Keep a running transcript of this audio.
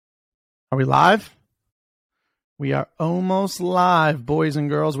Are we live? We are almost live, boys and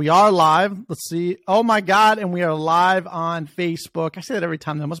girls. We are live. Let's see. Oh, my God. And we are live on Facebook. I say that every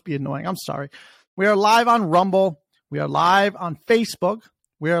time. That must be annoying. I'm sorry. We are live on Rumble. We are live on Facebook.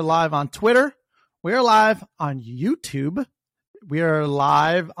 We are live on Twitter. We are live on YouTube. We are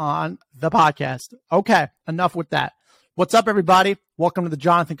live on the podcast. Okay, enough with that. What's up, everybody? Welcome to the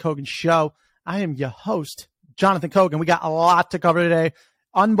Jonathan Kogan Show. I am your host, Jonathan Kogan. We got a lot to cover today.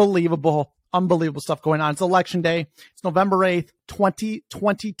 Unbelievable stuff going on. It's election day. It's November 8th,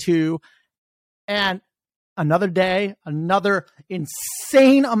 2022. And another day, another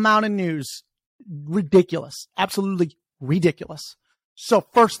insane amount of news. Ridiculous. Absolutely ridiculous. So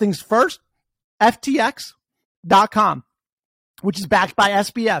first things first, FTX.com, which is backed by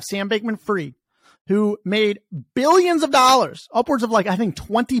SBF, Sam Bankman-Fried, who made billions of dollars, upwards of I think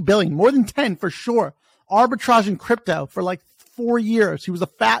 20 billion, more than 10 for sure, arbitrage in crypto for 4 years.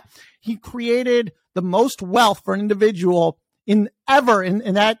 He created the most wealth for an individual in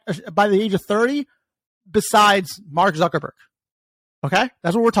that by the age of 30, besides Mark Zuckerberg. Okay,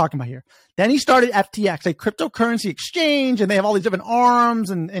 that's what we're talking about here. Then he started FTX, a cryptocurrency exchange, and they have all these different arms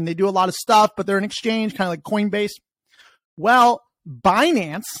and they do a lot of stuff, but they're an exchange, kind of like Coinbase. Well,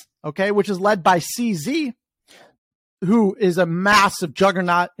 Binance, okay, which is led by CZ, who is a massive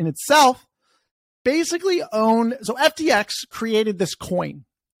juggernaut in itself, basically so FTX created this coin,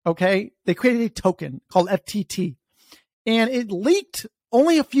 okay? They created a token called FTT, and it leaked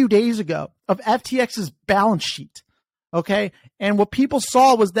only a few days ago of FTX's balance sheet, okay? And what people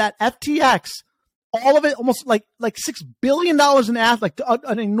saw was that FTX, all of it, almost like $6 billion in assets,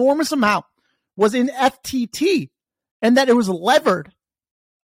 an enormous amount, was in FTT, and that it was levered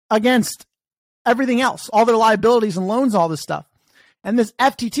against everything else, all their liabilities and loans, all this stuff. And this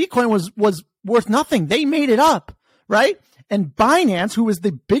FTT coin was worth nothing. They made it up, right? And Binance, who is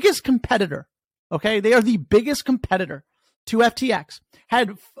the biggest competitor, okay, they are the biggest competitor to FTX,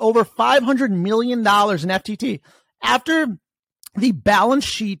 had over $500 million in FTT after the balance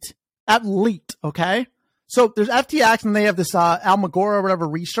sheet leaked, okay? So there's FTX, and they have this Alamogordo or whatever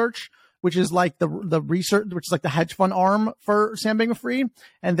research, which is like the research, which is like the hedge fund arm for Sam Bankman-Fried.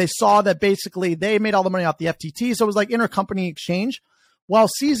 And they saw that basically they made all the money off the FTT. So it was like intercompany exchange. Well,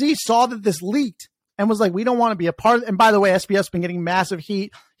 CZ saw that this leaked and was like, we don't want to be a part of it. And by the way, SBF's been getting massive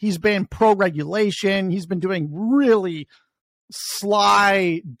heat. He's been pro-regulation. He's been doing really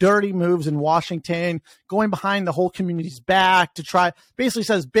sly, dirty moves in Washington, going behind the whole community's back to try, basically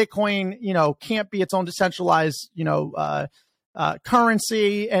says Bitcoin, can't be its own decentralized,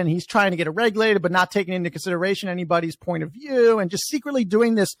 currency. And he's trying to get it regulated, but not taking into consideration anybody's point of view, and just secretly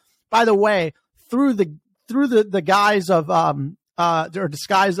doing this, by the way, through the guise of, or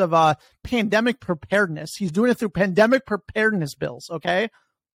disguise of pandemic preparedness. He's doing it through pandemic preparedness bills, okay?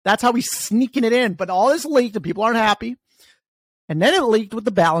 That's how he's sneaking it in. But all this leaked and people aren't happy. And then it leaked with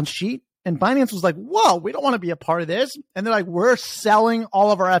the balance sheet. And Binance was like, whoa, we don't want to be a part of this. And they're like, we're selling all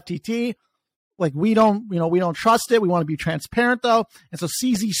of our FTT. We don't trust it. We want to be transparent, though. And so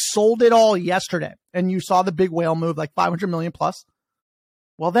CZ sold it all yesterday. And you saw the big whale move, like 500 million plus.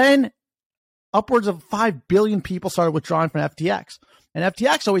 Well, then upwards of 5 billion people started withdrawing from FTX. And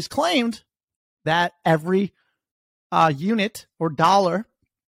FTX always claimed that every unit or dollar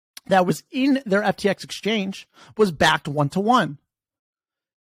that was in their FTX exchange was backed one-to-one.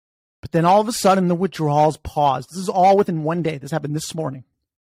 But then all of a sudden, the withdrawals paused. This is all within 1 day. This happened this morning.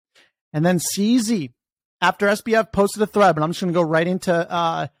 And then CZ, after SBF posted a thread, but I'm just going to go right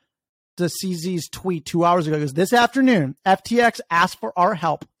into CZ's tweet 2 hours ago. It goes, this afternoon, FTX asked for our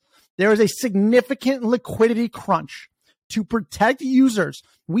help. There is a significant liquidity crunch. To protect users,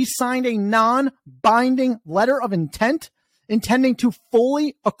 we signed a non-binding letter of intent intending to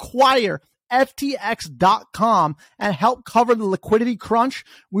fully acquire FTX.com and help cover the liquidity crunch.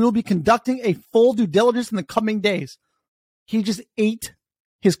 We will be conducting a full due diligence in the coming days. He just ate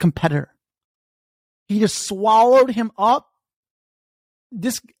his competitor. He just swallowed him up.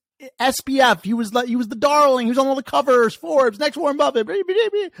 This SBF, he was the darling. He was on all the covers, Forbes, next Warren Buffett,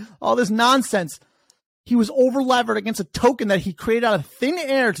 all this nonsense. He was over-levered against a token that he created out of thin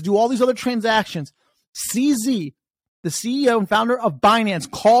air to do all these other transactions. CZ, the CEO and founder of Binance,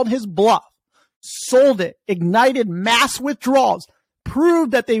 called his bluff, sold it, ignited mass withdrawals,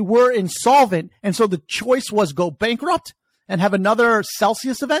 proved that they were insolvent, and so the choice was go bankrupt and have another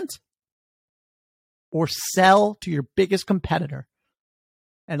Celsius event, or sell to your biggest competitor.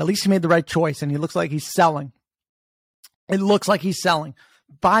 And at least he made the right choice, and he looks like he's selling. It looks like he's selling.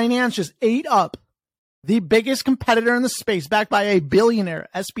 Binance just ate up the biggest competitor in the space, backed by a billionaire,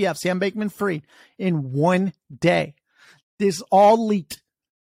 SBF, Sam Bankman-Fried, in 1 day. This all leaked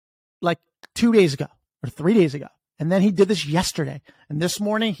like 2 days ago or 3 days ago. And then he did this yesterday. And this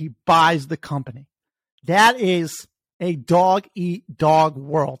morning he buys the company. That is a dog eat dog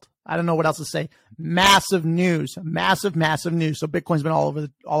world. I don't know what else to say. Massive news, massive news. So Bitcoin's been all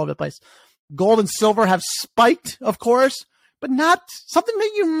over the place. Gold and silver have spiked, of course, but not something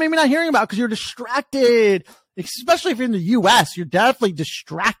that you're maybe not hearing about because you're distracted. Especially if you're in the U.S., you're definitely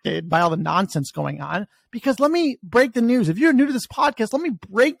distracted by all the nonsense going on. Because let me break the news. If you're new to this podcast, let me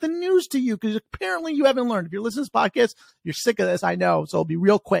break the news to you because apparently you haven't learned. If you're listening to this podcast, you're sick of this, I know. So it'll be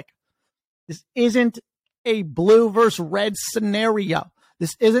real quick. This isn't a blue versus red scenario.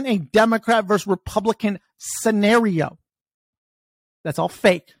 This isn't a Democrat versus Republican scenario. That's all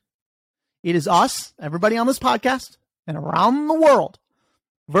fake. It is us, everybody on this podcast and around the world,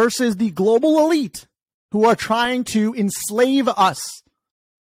 versus the global elite who are trying to enslave us.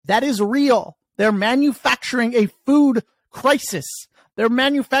 That is real. They're manufacturing a food crisis. They're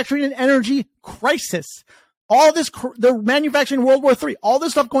manufacturing an energy crisis. All this, they're manufacturing World War III. All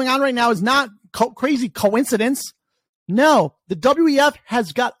this stuff going on right now is not crazy coincidence. No, the WEF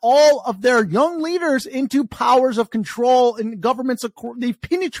has got all of their young leaders into powers of control and governments. They've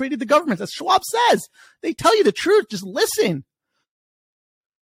penetrated the governments. As Schwab says, they tell you the truth. Just listen.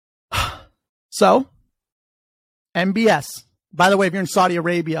 So, MBS. By the way, if you're in Saudi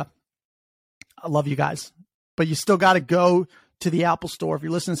Arabia, I love you guys, but you still got to go to the Apple store. If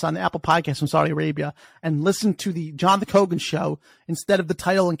you're listening to this on the Apple podcast from Saudi Arabia and listen to the Jonathan Kogan show instead of the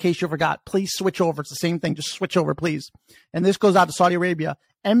title, in case you forgot, please switch over. It's the same thing. Just switch over, please. And this goes out to Saudi Arabia.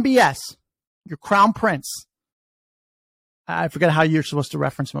 MBS, your crown prince. I forget how you're supposed to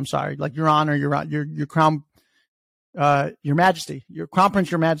reference him. I'm sorry. Like your honor, your crown, your majesty, your crown prince,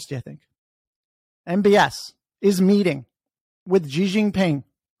 your majesty, I think. MBS is meeting with Xi Jinping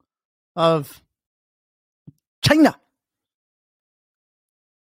of China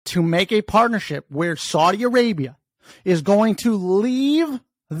to make a partnership where Saudi Arabia is going to leave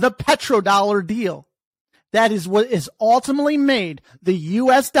the petrodollar deal. That is what is ultimately made the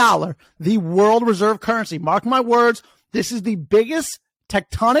U.S. dollar the world reserve currency. Mark my words, this is the biggest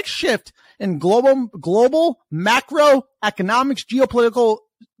tectonic shift in global macroeconomics, geopolitical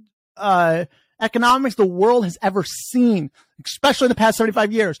economics the world has ever seen, especially in the past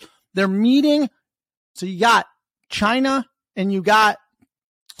 75 years. They're meeting. So you got China and you got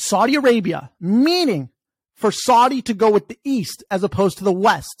Saudi Arabia meeting for Saudi to go with the East as opposed to the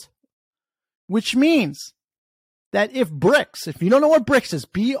West, which means that if BRICS, if you don't know what BRICS is,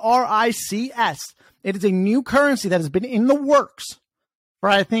 BRICS, it is a new currency that has been in the works for,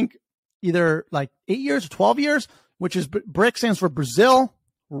 I think, either like 8 years or 12 years, which is BRICS stands for Brazil,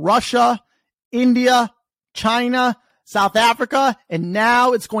 Russia, India, China, South Africa, and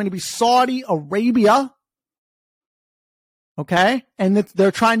now it's going to be Saudi Arabia. Okay? And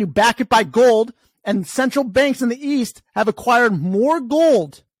they're trying to back it by gold, and central banks in the East have acquired more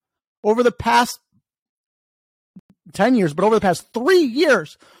gold over the past 10 years, but over the past 3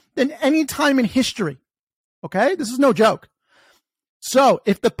 years than any time in history. Okay? This is no joke. So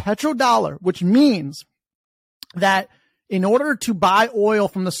if the petrodollar, which means that in order to buy oil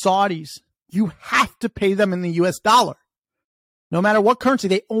from the Saudis, you have to pay them in the U.S. dollar. No matter what currency,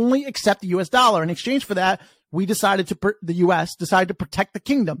 they only accept the U.S. dollar. In exchange for that, the U.S. decided to protect the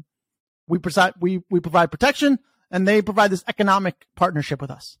kingdom. We provide protection, and they provide this economic partnership with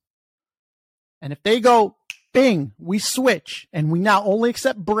us. And if they go, bing, we switch, and we now only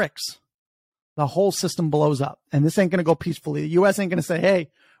accept BRICS, the whole system blows up. And this ain't going to go peacefully. The U.S. ain't going to say, hey,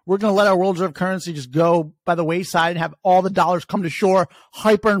 we're going to let our world reserve currency just go by the wayside and have all the dollars come to shore,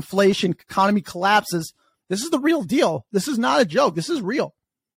 hyperinflation, economy collapses. This is the real deal. This is not a joke. This is real.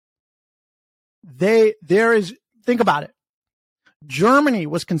 Think about it. Germany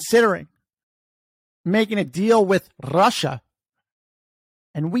was considering making a deal with Russia,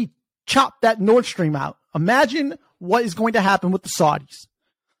 and we chopped that Nord Stream out. Imagine what is going to happen with the Saudis.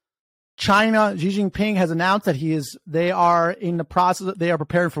 China, Xi Jinping has announced that they are in the process, they are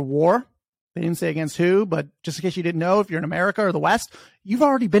preparing for war. They didn't say against who, but just in case you didn't know, if you're in America or the West, you've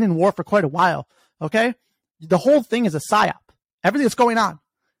already been in war for quite a while. Okay? The whole thing is a psyop. Everything that's going on.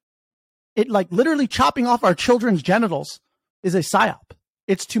 It like literally chopping off our children's genitals is a psyop.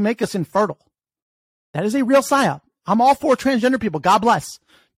 It's to make us infertile. That is a real psyop. I'm all for transgender people. God bless.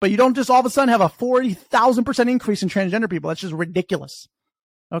 But you don't just all of a sudden have a 40,000% increase in transgender people. That's just ridiculous.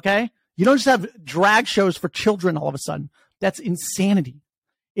 Okay? You don't just have drag shows for children all of a sudden. That's insanity.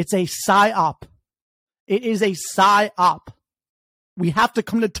 It's a psyop. It is a psyop. We have to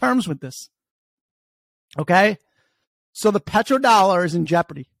come to terms with this. Okay? So the petrodollar is in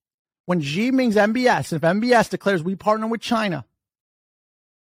jeopardy. When Xi Jinping's MBS, if MBS declares we partner with China,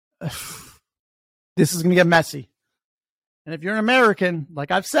 this is going to get messy. And if you're an American,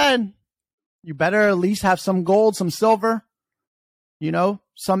 like I've said, you better at least have some gold, some silver, you know,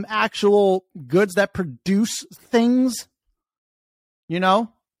 some actual goods that produce things, you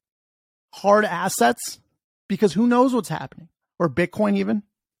know, hard assets, because who knows what's happening, or Bitcoin even.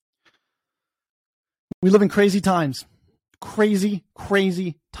 We live in crazy times, crazy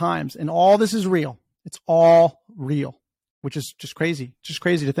times. And all this is real. It's all real, which is just crazy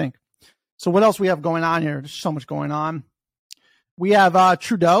to think. So what else we have going on here? There's so much going on. We have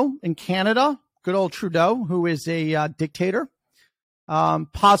Trudeau in Canada, good old Trudeau, who is a dictator.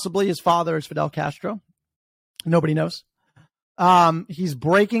 Possibly his father is Fidel Castro. Nobody knows. He's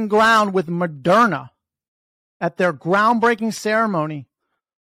breaking ground with Moderna at their groundbreaking ceremony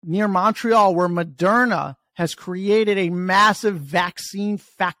near Montreal, where Moderna has created a massive vaccine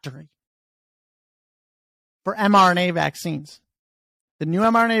factory for mRNA vaccines. The new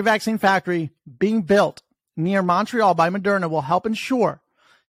mRNA vaccine factory being built near Montreal by Moderna will help ensure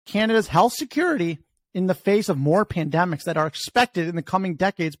Canada's health security in the face of more pandemics that are expected in the coming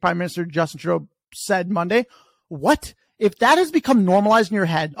decades, Prime Minister Justin Trudeau said Monday. What? If that has become normalized in your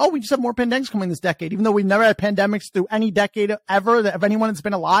head, oh, we just have more pandemics coming this decade, even though we've never had pandemics through any decade ever of anyone that's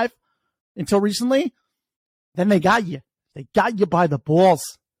been alive until recently, then they got you. They got you by the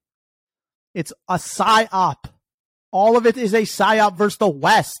balls. It's a psyop. All of it is a psyop versus the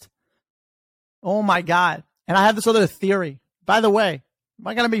West. Oh, my God. And I have this other theory. By the way,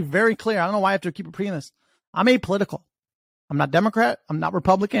 I got to be very clear. I don't know why I have to keep repeating this. I'm apolitical. I'm not Democrat. I'm not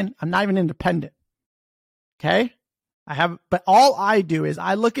Republican. I'm not even independent. Okay? But all I do is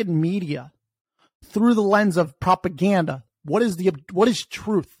I look at media through the lens of propaganda. What is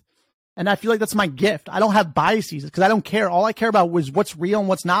truth? And I feel like that's my gift. I don't have biases because I don't care. All I care about was what's real and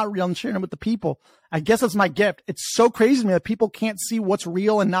what's not real and sharing it with the people. I guess that's my gift. It's so crazy to me that people can't see what's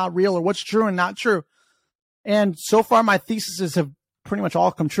real and not real, or what's true and not true. And so far, my theses have pretty much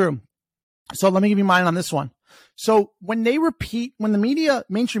all come true. So let me give you mine on this one. So when the media,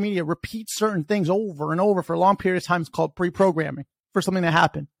 mainstream media, repeats certain things over and over for a long period of time, it's called pre-programming for something to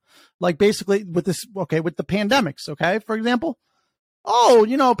happen. Like basically with the pandemics, okay, for example. Oh,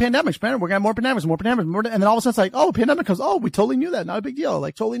 pandemics, man, we're going to have more pandemics. And then all of a sudden it's like, oh, pandemic comes. Oh, we totally knew that. Not a big deal.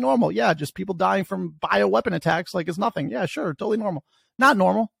 Like totally normal. Yeah. Just people dying from bioweapon attacks. Like it's nothing. Yeah, sure. Totally normal. Not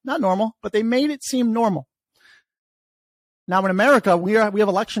normal, but they made it seem normal. Now in America, we have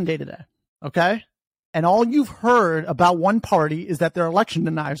election day today. Okay. And all you've heard about one party is that they're election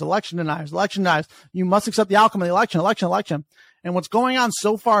deniers. You must accept the outcome of the election. And what's going on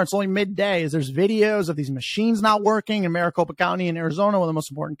so far, it's only midday, is there's videos of these machines not working in Maricopa County in Arizona, one of the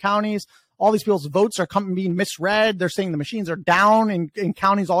most important counties. All these people's votes are being misread. They're saying the machines are down in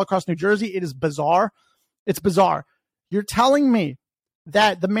counties all across New Jersey. It is bizarre. It's bizarre. You're telling me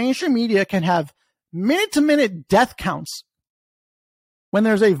that the mainstream media can have minute-to-minute death counts when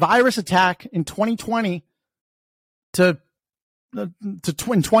there's a virus attack in 2020 in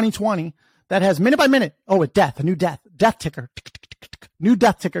 2020 that has minute by minute, a new death ticker, new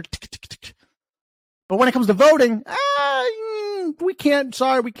death ticker. But when it comes to voting, we can't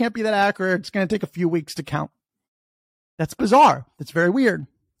be that accurate. It's going to take a few weeks to count. That's bizarre. That's very weird.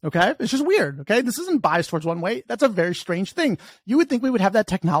 Okay. It's just weird. Okay. This isn't biased towards one way. That's a very strange thing. You would think we would have that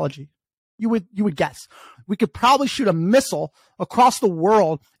technology. You would guess. We could probably shoot a missile across the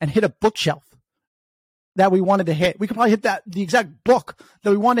world and hit a bookshelf that we wanted to hit. We could probably hit the exact book that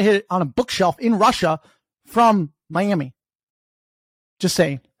we wanted to hit on a bookshelf in Russia from Miami. Just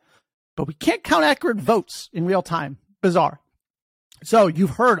saying. But we can't count accurate votes in real time. Bizarre. So you've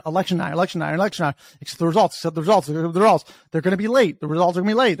heard election night. Accept the results. They're going to be late. The results are going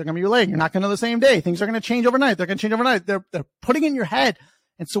to be late. They're going to be late. You're not going to know the same day. Things are going to change overnight. They're putting it in your head.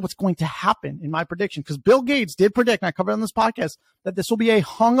 And so what's going to happen in my prediction, because Bill Gates did predict, and I covered on this podcast, that this will be a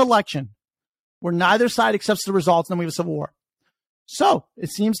hung election where neither side accepts the results, and then we have a civil war. So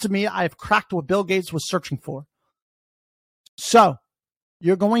it seems to me I've cracked what Bill Gates was searching for. So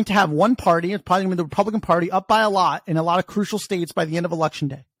you're going to have one party, it's probably going to be the Republican Party, up by a lot in a lot of crucial states by the end of Election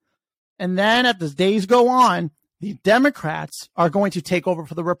Day. And then as the days go on, the Democrats are going to take over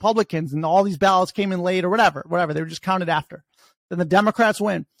for the Republicans, and all these ballots came in late or whatever. They were just counted after. Then the Democrats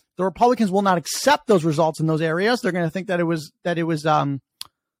win. The Republicans will not accept those results in those areas. They're going to think that it was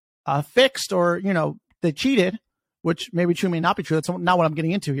fixed, or they cheated, which may be true, may not be true. That's not what I'm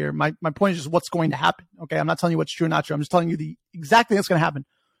getting into here. My point is just what's going to happen. Okay, I'm not telling you what's true or not true. I'm just telling you the exact thing that's going to happen.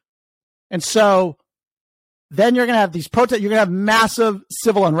 And so then you're going to have these protests. You're going to have massive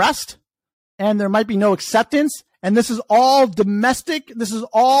civil unrest, and there might be no acceptance. And this is all domestic. This is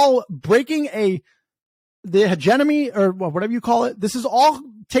all breaking the hegemony, or whatever you call it. This is all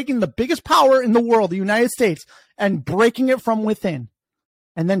taking the biggest power in the world, the United States, and breaking it from within.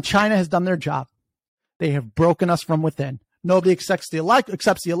 And then China has done their job. They have broken us from within. Nobody accepts the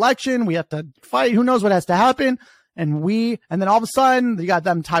election. We have to fight. Who knows what has to happen? And then all of a sudden you got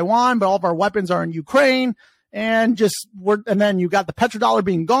them Taiwan, but all of our weapons are in Ukraine. And then you got the petrodollar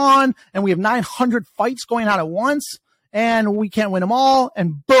being gone, and we have 900 fights going on at once, and we can't win them all.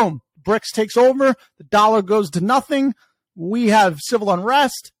 And boom, BRICS takes over. The dollar goes to nothing. We have civil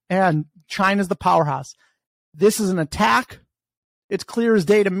unrest, and China's the powerhouse. This is an attack. It's clear as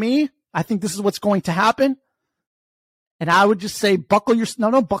day to me. I think this is what's going to happen. And I would just say, don't buckle your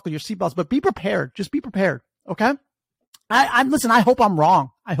seatbelts, but be prepared. Just be prepared. Okay. Listen, I hope I'm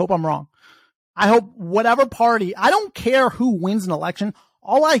wrong. I hope whatever party, I don't care who wins an election.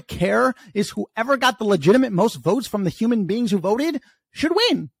 All I care is whoever got the legitimate most votes from the human beings who voted should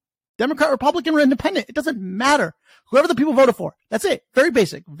win. Democrat, Republican, or Independent. It doesn't matter. Whoever the people voted for. That's it. Very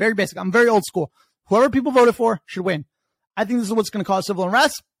basic. Very basic. I'm very old school. Whoever people voted for should win. I think this is what's going to cause civil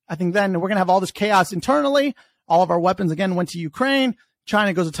unrest. I think then we're going to have all this chaos internally. All of our weapons, again, went to Ukraine.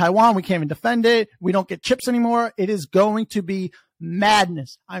 China goes to Taiwan. We can't even defend it. We don't get chips anymore. It is going to be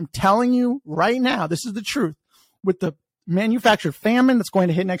madness. I'm telling you right now, this is the truth. With the manufactured famine that's going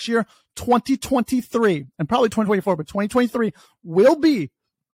to hit next year, 2023, and probably 2024, but 2023 will be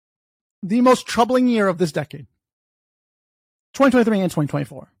the most troubling year of this decade. 2023 and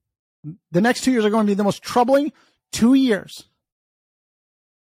 2024. The next 2 years are going to be the most troubling 2 years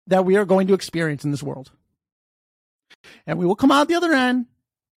that we are going to experience in this world. And we will come out the other end,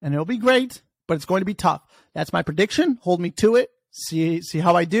 and it'll be great, but it's going to be tough. That's my prediction. Hold me to it. See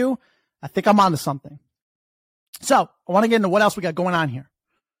how I do. I think I'm onto something. So I want to get into what else we got going on here.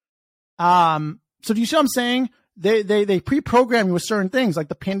 So do you see what I'm saying? They pre-program you with certain things like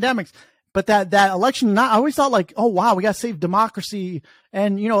the pandemics, but that election, I always thought like, oh wow, we got to save democracy.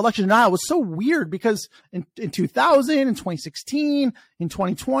 And election denial was so weird because in 2000, in 2016, in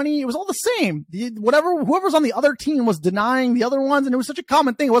 2020, it was all the same. Whoever's on the other team was denying the other ones. And it was such a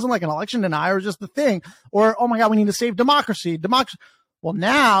common thing. It wasn't like an election denier, it was just the thing. Or, oh my God, we need to save democracy. Well,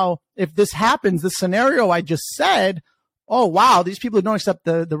 now if this happens, the scenario I just said, oh wow, these people who don't accept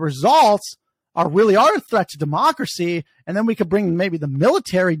the results really are a threat to democracy. And then we could bring maybe the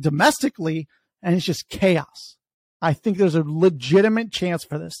military domestically, and it's just chaos. I think there's a legitimate chance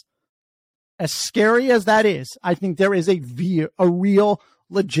for this. As scary as that is, I think there is a real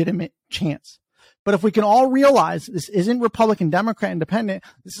legitimate chance. But if we can all realize this isn't Republican, Democrat, Independent,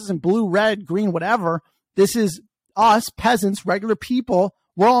 this isn't blue, red, green, whatever. This is us, peasants, regular people.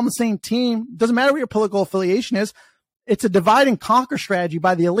 We're all on the same team. Doesn't matter what your political affiliation is. It's a divide and conquer strategy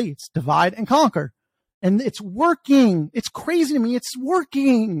by the elites. Divide and conquer. And it's working. It's crazy to me. It's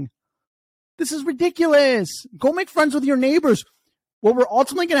working. This is ridiculous. Go make friends with your neighbors. What we're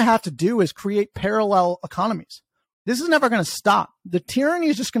ultimately going to have to do is create parallel economies. This is never going to stop. The tyranny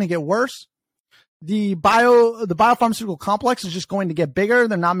is just going to get worse. The biopharmaceutical complex is just going to get bigger.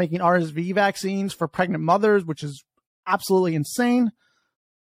 They're not making RSV vaccines for pregnant mothers, which is absolutely insane.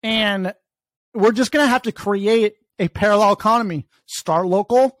 And we're just going to have to create a parallel economy. Start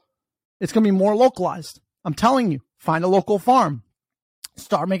local. It's going to be more localized. I'm telling you, find a local farm.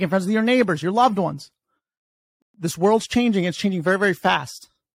 Start making friends with your neighbors, your loved ones. This world's changing. It's changing very, very fast.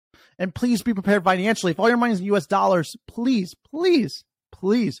 And please be prepared financially. If all your money is in US dollars, please, please,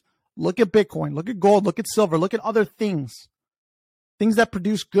 please look at Bitcoin, look at gold, look at silver, look at other things that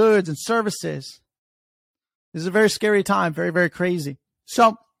produce goods and services. This is a very scary time, very, very crazy.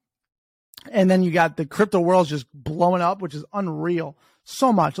 So, and then you got the crypto world just blowing up, which is unreal.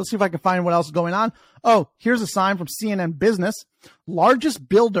 So much. Let's see if I can find what else is going on. Oh, here's a sign from CNN Business. Largest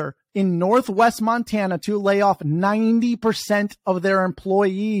builder in Northwest Montana to lay off 90% of their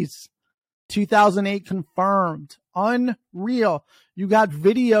employees. 2008 confirmed. Unreal. You got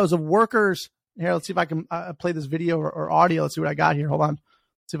videos of workers. Here, let's see if I can play this video or audio. Let's see what I got here. Hold on.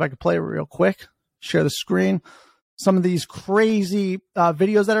 See if I can play it real quick. Share the screen. Some of these crazy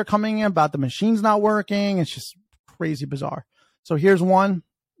videos that are coming in about the machines not working. It's just crazy bizarre. So here's one.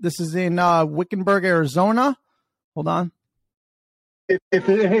 This is in Wickenburg, Arizona. Hold on. If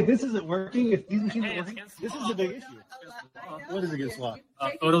this isn't working, if these machines aren't working, this is a big issue. What is against law?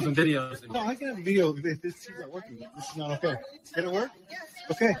 Photos and videos. No, I can have a video if this is not working. This is not okay. Can it work?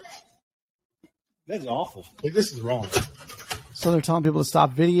 Okay. That's awful. Like, this is wrong. So they're telling people to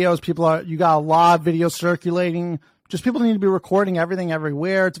stop videos. You got a lot of videos circulating. Just people need to be recording everything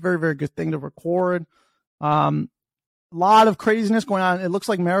everywhere. It's a very, very good thing to record. A lot of craziness going on. It looks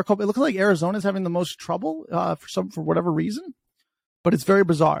like Maricopa. It looks like Arizona's having the most trouble for whatever reason. But it's very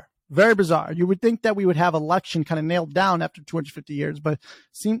bizarre. Very bizarre. You would think that we would have election kind of nailed down after 250 years, but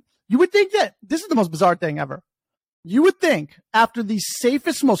you would think that this is the most bizarre thing ever. You would think after the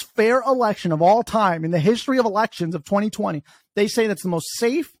safest, most fair election of all time in the history of elections of 2020, they say that's the most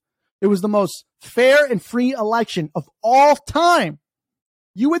safe. It was the most fair and free election of all time.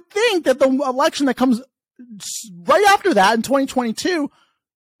 You would think that the election that comes right after that in 2022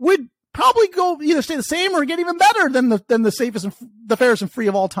 would probably go either stay the same or get even better than the safest and the fairest and free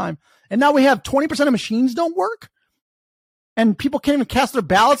of all time. And now we have 20% of machines don't work, and people can't even cast their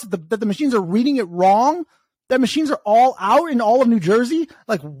ballots. That the machines are reading it wrong. That machines are all out in all of New Jersey.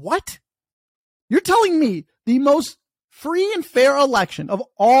 Like, what? You're telling me the most free and fair election of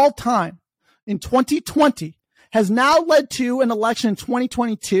all time in 2020 has now led to an election in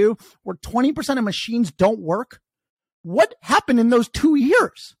 2022 where 20% of machines don't work? What happened in those 2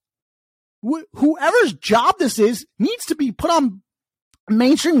 years? Whoever's job this is needs to be put on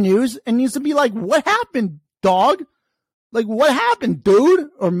mainstream news and needs to be like, what happened, dog? Like, what happened, dude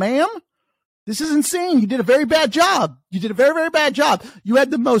or ma'am? This is insane. You did a very bad job. You did a very, very bad job. You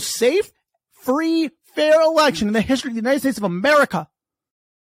had the most safe, free, fair election in the history of the United States of America.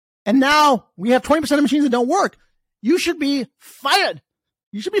 And now we have 20% of machines that don't work. You should be fired.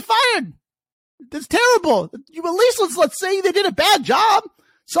 You should be fired. That's terrible. At least let's say they did a bad job.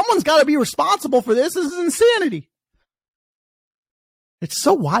 Someone's got to be responsible for this. This is insanity. It's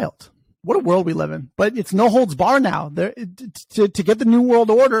so wild. What a world we live in. But it's no holds bar now. To get the new world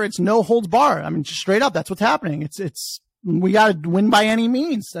order, it's no holds bar. I mean, just straight up, that's what's happening. We got to win by any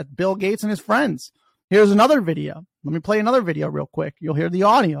means. That's Bill Gates and his friends. Here's another video. Let me play another video real quick. You'll hear the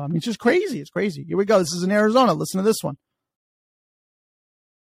audio. I mean, it's just crazy. It's crazy. Here we go. This is in Arizona. Listen to this one.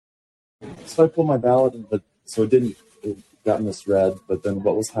 So I pulled my ballot, but so it got misread. But then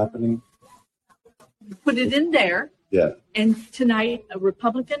what was happening? Put it in there. Yeah. And tonight, a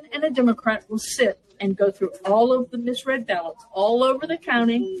Republican and a Democrat will sit and go through all of the misread ballots all over the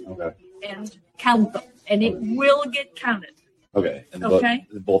county and count them. And it will get counted. Okay. And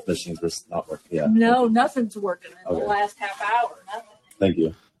both machines were not working. Yeah. No, nothing's working in the last half hour. Nothing. Thank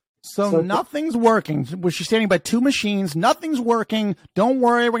you. So nothing's working. She's standing by two machines. Nothing's working. Don't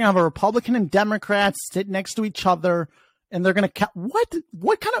worry. We're going to have a Republican and Democrats sit next to each other, and they're going to count.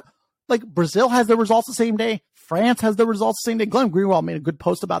 What kind of, like, Brazil has the results the same day. France has the results the same day. Glenn Greenwald made a good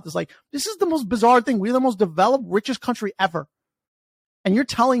post about this. Like, this is the most bizarre thing. We're the most developed, richest country ever. And you're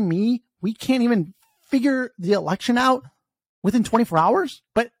telling me we can't even figure the election out within 24 hours?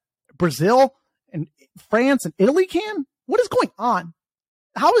 But Brazil and France and Italy can? What is going on?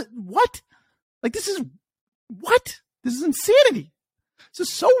 What? Like, this is insanity. This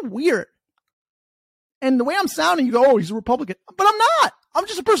is so weird. And the way I'm sounding, you go, oh, he's a Republican. But I'm not. I'm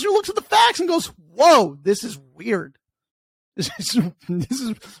just a person who looks at the facts and goes, whoa, this is weird. This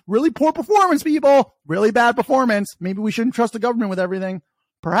is really poor performance, people. Really bad performance. Maybe we shouldn't trust the government with everything.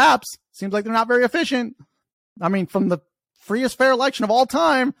 Perhaps. Seems like they're not very efficient. I mean, from the freest fair election of all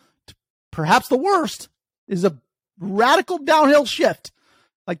time to perhaps the worst is a radical downhill shift.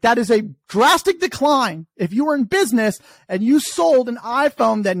 Like, that is a drastic decline. If you were in business and you sold an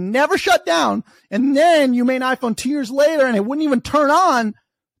iPhone that never shut down, and then you made an iPhone 2 years later and it wouldn't even turn on,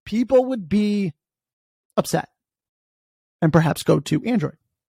 people would be upset and perhaps go to Android.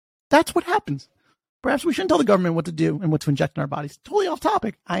 That's what happens. Perhaps we shouldn't tell the government what to do and what to inject in our bodies. Totally off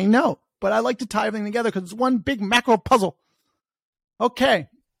topic. I know, but I like to tie everything together because it's one big macro puzzle. Okay.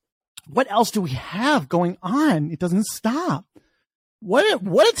 What else do we have going on? It doesn't stop. What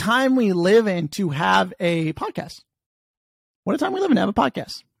a time we live in to have a podcast. What a time we live in to have a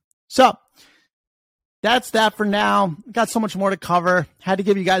podcast. So that's that for now. Got so much more to cover. Had to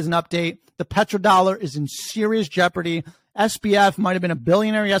give you guys an update. The petrodollar is in serious jeopardy. SBF might have been a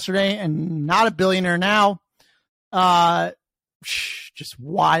billionaire yesterday and not a billionaire now. Just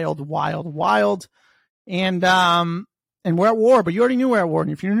wild. And we're at war, but you already knew we're at war.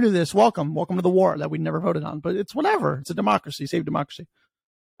 And if you're new to this, welcome to the war that we never voted on, but it's whatever. It's a democracy, save democracy.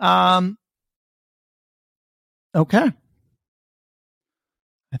 Okay. I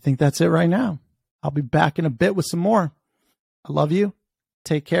think that's it right now. I'll be back in a bit with some more. I love you.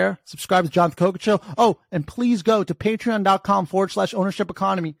 Take care. Subscribe to the Jonathan Kogut Show. Oh, and please go to patreon.com/ownership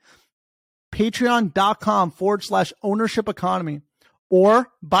economy. Patreon.com/ownership economy. Or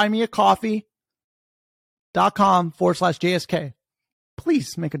buy me a coffee.com/JSK.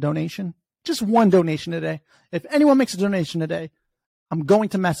 Please make a donation. Just one donation today. If anyone makes a donation today, I'm going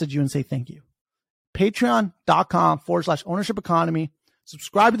to message you and say thank you. Patreon.com/ownership economy.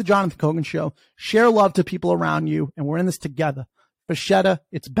 Subscribe to the Jonathan Kogut Show. Share love to people around you, and we're in this together. Vachetta,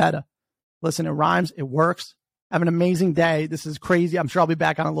 it's better. Listen, it rhymes, it works. Have an amazing day. This is crazy. I'm sure I'll be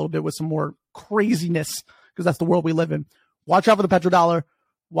back on a little bit with some more craziness because that's the world we live in. Watch out for the petrodollar.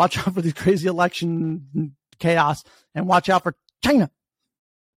 Watch out for the crazy election chaos, and watch out for China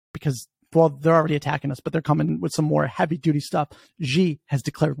because, well, they're already attacking us, but they're coming with some more heavy duty stuff. Xi has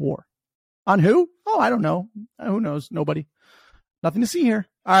declared war. On who? Oh, I don't know. Who knows? Nobody. Nothing to see here.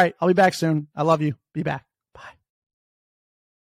 All right. I'll be back soon. I love you. Be back.